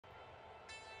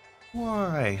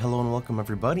Why, hello and welcome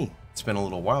everybody. It's been a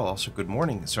little while, also good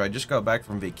morning. So I just got back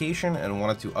from vacation and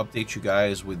wanted to update you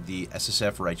guys with the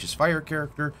SSF Righteous Fire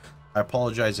character. I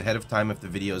apologize ahead of time if the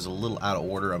video is a little out of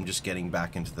order. I'm just getting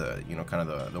back into the, kind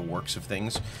of the works of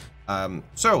things.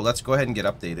 So let's go ahead and get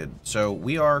updated. So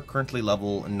we are currently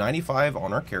level 95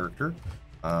 on our character.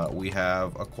 We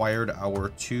have acquired our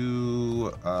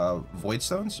two Void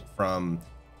Stones from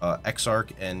Exile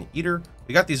and Eater.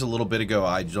 We got these a little bit ago.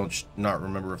 I don't not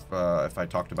remember if I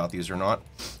talked about these or not.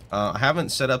 I haven't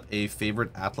set up a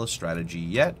favorite Atlas strategy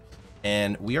yet,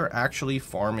 and we are actually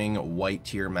farming white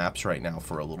tier maps right now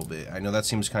for a little bit. I know that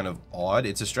seems kind of odd.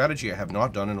 It's a strategy I have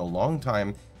not done in a long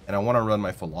time, and I want to run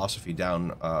my philosophy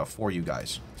down for you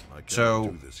guys.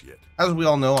 So, as we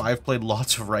all know, I've played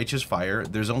lots of Righteous Fire.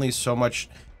 There's only so much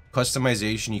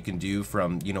customization you can do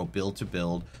from, build to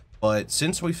build. But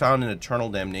since we found an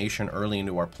Eternal Damnation early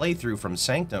into our playthrough from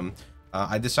Sanctum,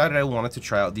 I decided I wanted to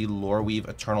try out the Loreweave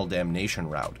Eternal Damnation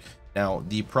route. Now,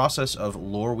 the process of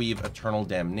Loreweave Eternal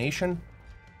Damnation,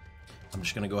 I'm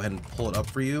just going to go ahead and pull it up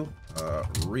for you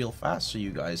real fast so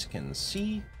you guys can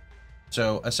see.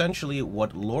 So, essentially,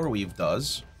 what Loreweave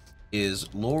does is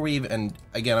Loreweave, and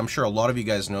again, I'm sure a lot of you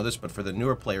guys know this, but for the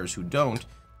newer players who don't,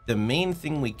 the main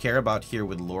thing we care about here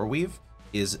with Loreweave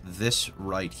is this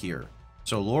right here.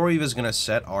 So Loreweave is going to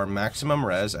set our maximum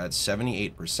res at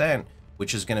 78%,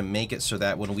 which is going to make it so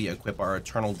that when we equip our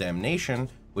Eternal Damnation,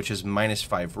 which is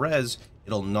 -5 res,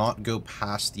 it'll not go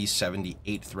past the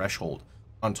 78 threshold.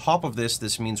 On top of this,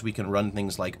 this means we can run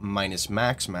things like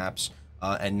 -max maps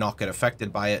and not get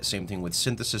affected by it. Same thing with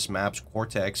Synthesis maps,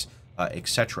 Cortex,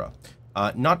 etc.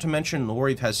 Not to mention,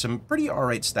 Loreweave has some pretty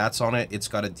alright stats on it. It's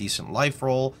got a decent life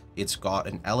roll, it's got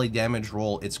an ally damage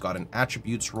roll, it's got an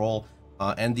attributes roll,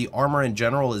 and the armor in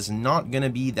general is not going to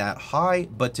be that high,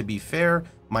 but to be fair,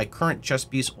 my current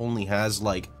chest piece only has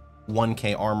like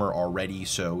 1k armor already,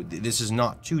 so this is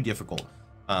not too difficult.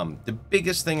 The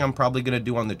biggest thing I'm probably going to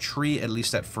do on the tree, at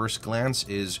least at first glance,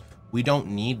 is we don't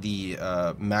need the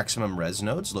maximum res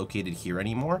nodes located here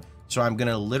anymore. So I'm going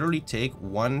to literally take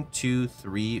 1, 2,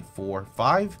 3, 4,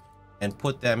 5 and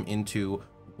put them into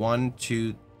 1,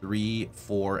 2, 3,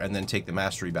 4, and then take the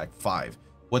mastery back 5.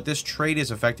 What this trade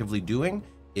is effectively doing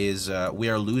is we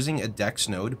are losing a dex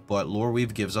node, but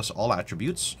Loreweave gives us all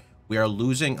attributes. We are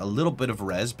losing a little bit of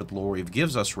res, but Loreweave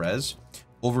gives us res.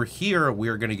 Over here, we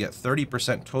are going to get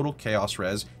 30% total chaos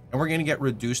res, and we're going to get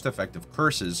reduced effective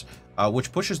curses,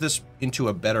 which pushes this into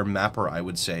a better mapper, I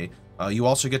would say. You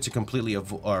also get to completely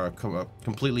ignore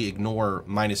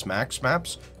 -max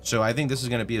maps, so I think this is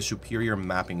going to be a superior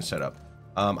mapping setup.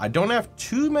 I don't have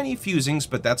too many fusings,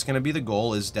 but that's going to be the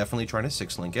goal, is definitely trying to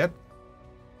 6-link it.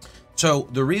 So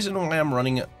the reason why I'm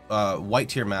running white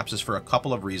tier maps is for a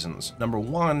couple of reasons. Number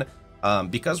one,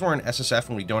 because we're in SSF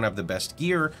and we don't have the best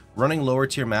gear, running lower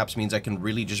tier maps means I can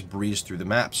really just breeze through the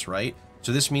maps, right?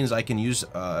 So this means I can use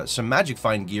some Magic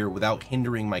Find gear without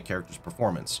hindering my character's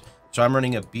performance. So I'm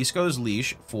running a Bisco's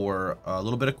Leash for a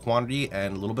little bit of quantity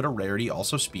and a little bit of rarity,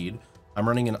 also speed. I'm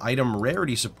running an item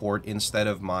rarity support instead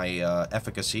of my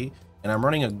efficacy, and I'm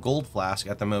running a gold flask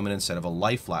at the moment instead of a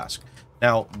life flask.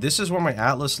 Now, this is what my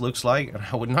Atlas looks like, and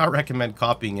I would not recommend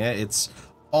copying it. It's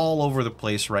all over the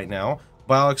place right now,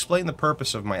 but I'll explain the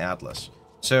purpose of my Atlas.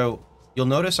 So you'll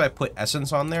notice I put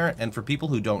Essence on there, and for people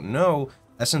who don't know,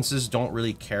 Essences don't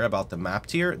really care about the map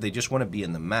tier, they just want to be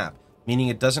in the map. Meaning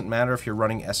it doesn't matter if you're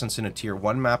running Essence in a tier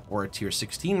 1 map or a tier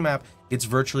 16 map, it's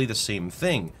virtually the same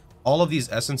thing. All of these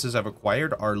essences I've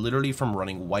acquired are literally from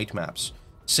running white maps.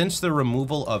 Since the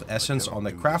removal of essence on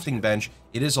the crafting bench,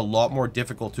 it is a lot more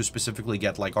difficult to specifically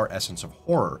get like our Essence of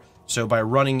Horror. So by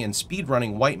running and speed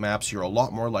running white maps, you're a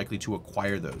lot more likely to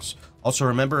acquire those. Also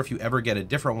remember, if you ever get a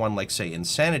different one, like say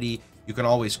Insanity, you can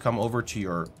always come over to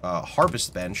your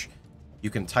harvest bench. You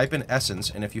can type in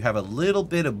Essence, and if you have a little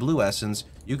bit of blue essence,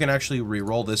 you can actually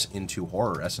re-roll this into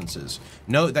horror essences.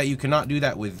 Note that you cannot do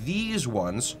that with these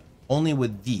ones, only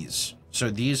with these. So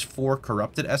these 4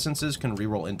 corrupted essences can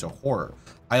reroll into horror.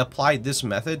 I applied this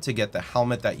method to get the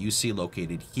helmet that you see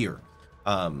located here.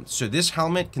 So this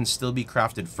helmet can still be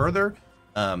crafted further.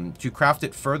 To craft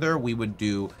it further, we would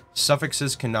do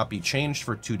suffixes cannot be changed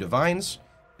for 2 divines.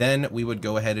 Then we would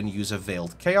go ahead and use a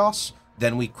veiled chaos.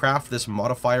 Then we craft this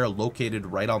modifier located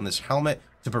right on this helmet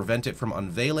to prevent it from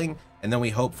unveiling. And then we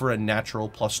hope for a natural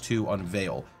 +2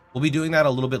 unveil. We'll be doing that a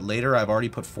little bit later. I've already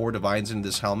put 4 divines in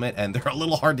this helmet, and they're a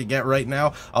little hard to get right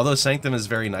now, although Sanctum is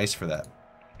very nice for that.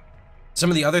 Some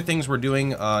of the other things we're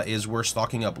doing is we're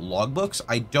stocking up logbooks.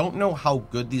 I don't know how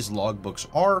good these logbooks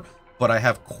are, but I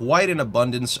have quite an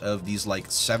abundance of these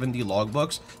like 70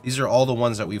 logbooks. These are all the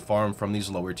ones that we farm from these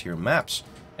lower tier maps.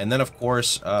 And then, of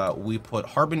course, we put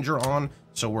Harbinger on,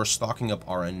 so we're stocking up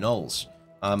our annuls.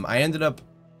 I ended up,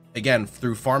 again,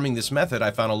 through farming this method,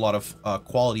 I found a lot of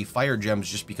quality fire gems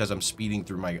just because I'm speeding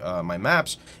through my my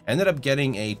maps. Ended up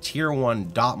getting a tier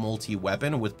 1 dot multi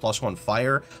weapon with +1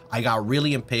 fire. I got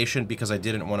really impatient because I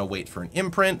didn't want to wait for an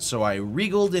imprint, so I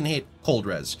regaled and hit cold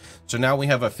res. So now we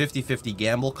have a 50-50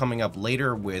 gamble coming up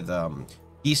later with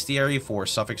bestiary for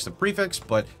suffix to prefix,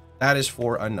 but that is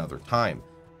for another time.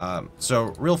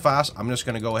 So real fast, I'm just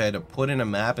going to go ahead and put in a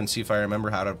map and see if I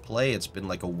remember how to play. It's been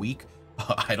like a week.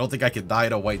 I don't think I could die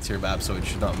at a white tier map, so it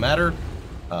should not matter.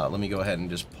 Let me go ahead and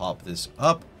just pop this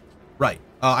up. Right.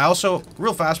 I also,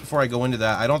 real fast before I go into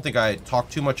that, I don't think I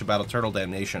talked too much about Eternal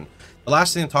Damnation. The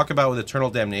last thing to talk about with Eternal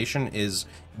Damnation is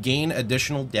gain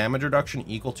additional damage reduction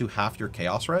equal to half your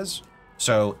Chaos Res.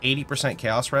 So 80%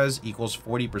 Chaos Res equals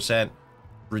 40%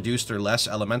 reduced or less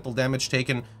elemental damage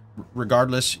taken.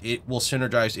 Regardless, it will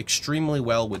synergize extremely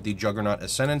well with the Juggernaut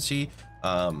Ascendancy,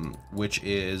 which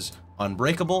is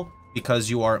Unbreakable, because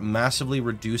you are massively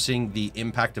reducing the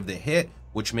impact of the hit,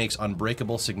 which makes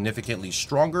Unbreakable significantly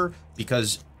stronger,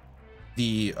 because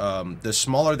the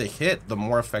smaller the hit, the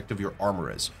more effective your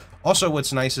armor is. Also,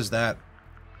 what's nice is that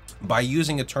by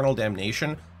using Eternal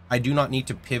Damnation, I do not need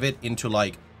to pivot into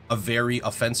like a very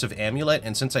offensive amulet,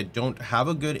 and since I don't have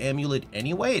a good amulet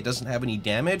anyway, it doesn't have any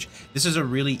damage, this is a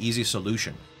really easy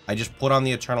solution. I just put on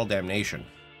the Eternal Damnation.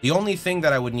 The only thing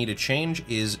that I would need to change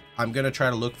is I'm going to try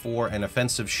to look for an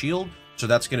offensive shield. So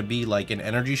that's going to be like an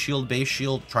energy shield based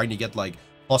shield, trying to get like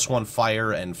 +1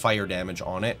 fire and fire damage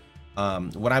on it.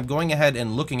 What I'm going ahead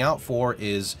and looking out for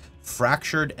is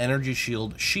fractured energy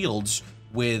shields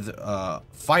with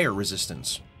fire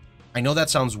resistance. I know that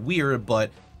sounds weird,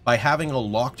 but by having a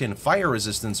locked-in fire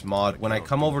resistance mod, when I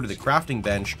come over to the crafting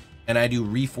bench and I do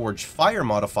Reforged Fire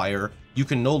modifier, you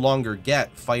can no longer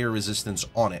get fire resistance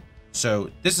on it. So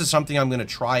this is something I'm going to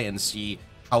try and see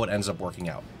how it ends up working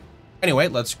out. Anyway,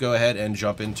 let's go ahead and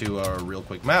jump into a real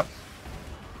quick map.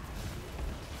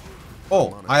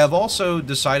 Oh, I have also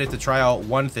decided to try out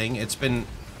one thing. It's been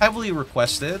heavily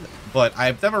requested, but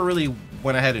I've never really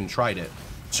went ahead and tried it.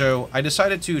 So I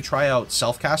decided to try out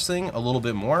self-casting a little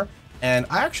bit more, and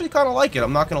I actually kind of like it,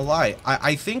 I'm not going to lie.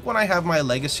 I think when I have my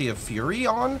Legacy of Fury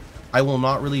on, I will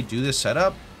not really do this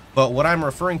setup, but what I'm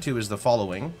referring to is the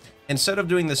following. Instead of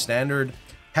doing the standard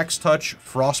Hex Touch,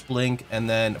 Frost Blink, and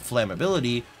then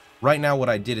Flammability, right now what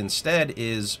I did instead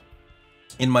is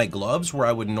in my gloves, where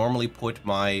I would normally put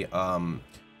my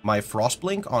my Frost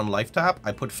Blink on Life Tap,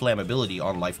 I put Flammability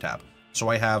on Life Tap. So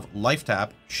I have Life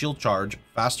Tap, Shield Charge,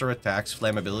 Faster Attacks,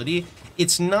 Flammability.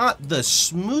 It's not the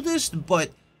smoothest, but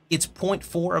it's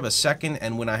 0.4 of a second,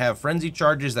 and when I have Frenzy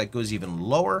Charges, that goes even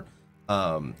lower.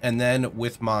 And then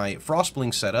with my Frost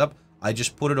Blink setup, I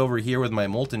just put it over here with my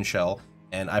Molten Shell,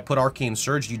 and I put Arcane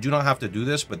Surge. You do not have to do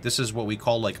this, but this is what we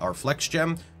call like our flex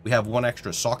gem. We have one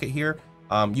extra socket here.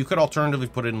 You could alternatively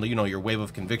put in, you know, your Wave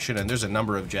of Conviction, and there's a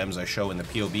number of gems I show in the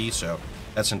POB, so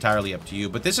that's entirely up to you.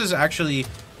 But this is actually,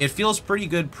 it feels pretty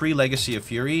good pre-Legacy of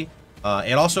Fury.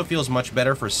 It also feels much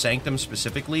better for Sanctum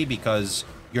specifically, because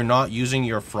you're not using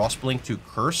your Frost Blink to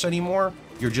curse anymore.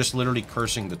 You're just literally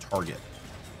cursing the target.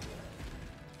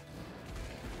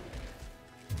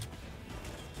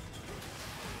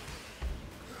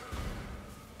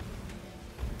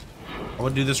 I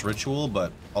would do this ritual,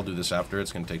 but I'll do this after.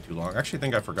 It's going to take too long. I actually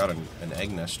think I forgot an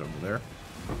egg nest over there.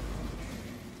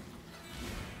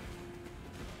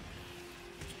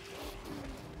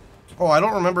 Oh, I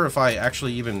don't remember if I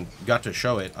actually even got to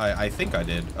show it. I think I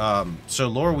did. So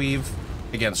Lore Weave,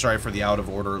 again, sorry for the out of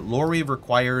order. Lore Weave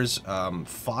requires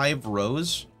 5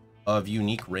 rows of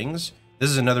unique rings. This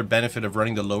is another benefit of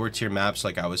running the lower tier maps,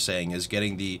 like I was saying, is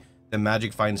getting the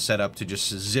Magic Find set up to just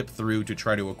zip through to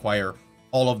try to acquire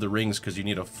all of the rings, because you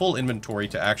need a full inventory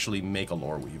to actually make a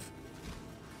Lore Weave.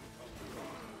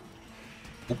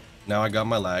 Oop, now I got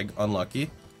my lag.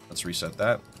 Unlucky. Let's reset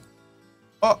that.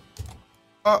 Oh!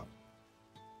 Oh!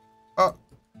 Oh!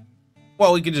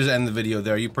 Well, we could just end the video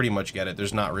there. You pretty much get it.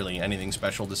 There's not really anything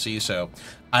special to see, so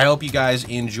I hope you guys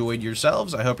enjoyed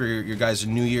yourselves. I hope your guys'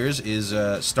 New Year's is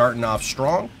starting off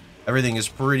strong. Everything is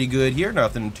pretty good here.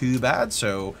 Nothing too bad,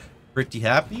 so pretty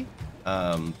happy.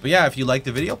 But yeah, if you liked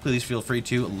the video, please feel free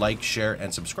to like, share,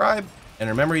 and subscribe. And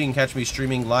remember, you can catch me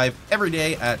streaming live every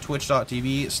day at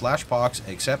twitch.tv/Pohx,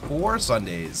 except for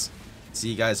Sundays. See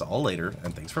you guys all later,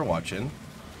 and thanks for watching.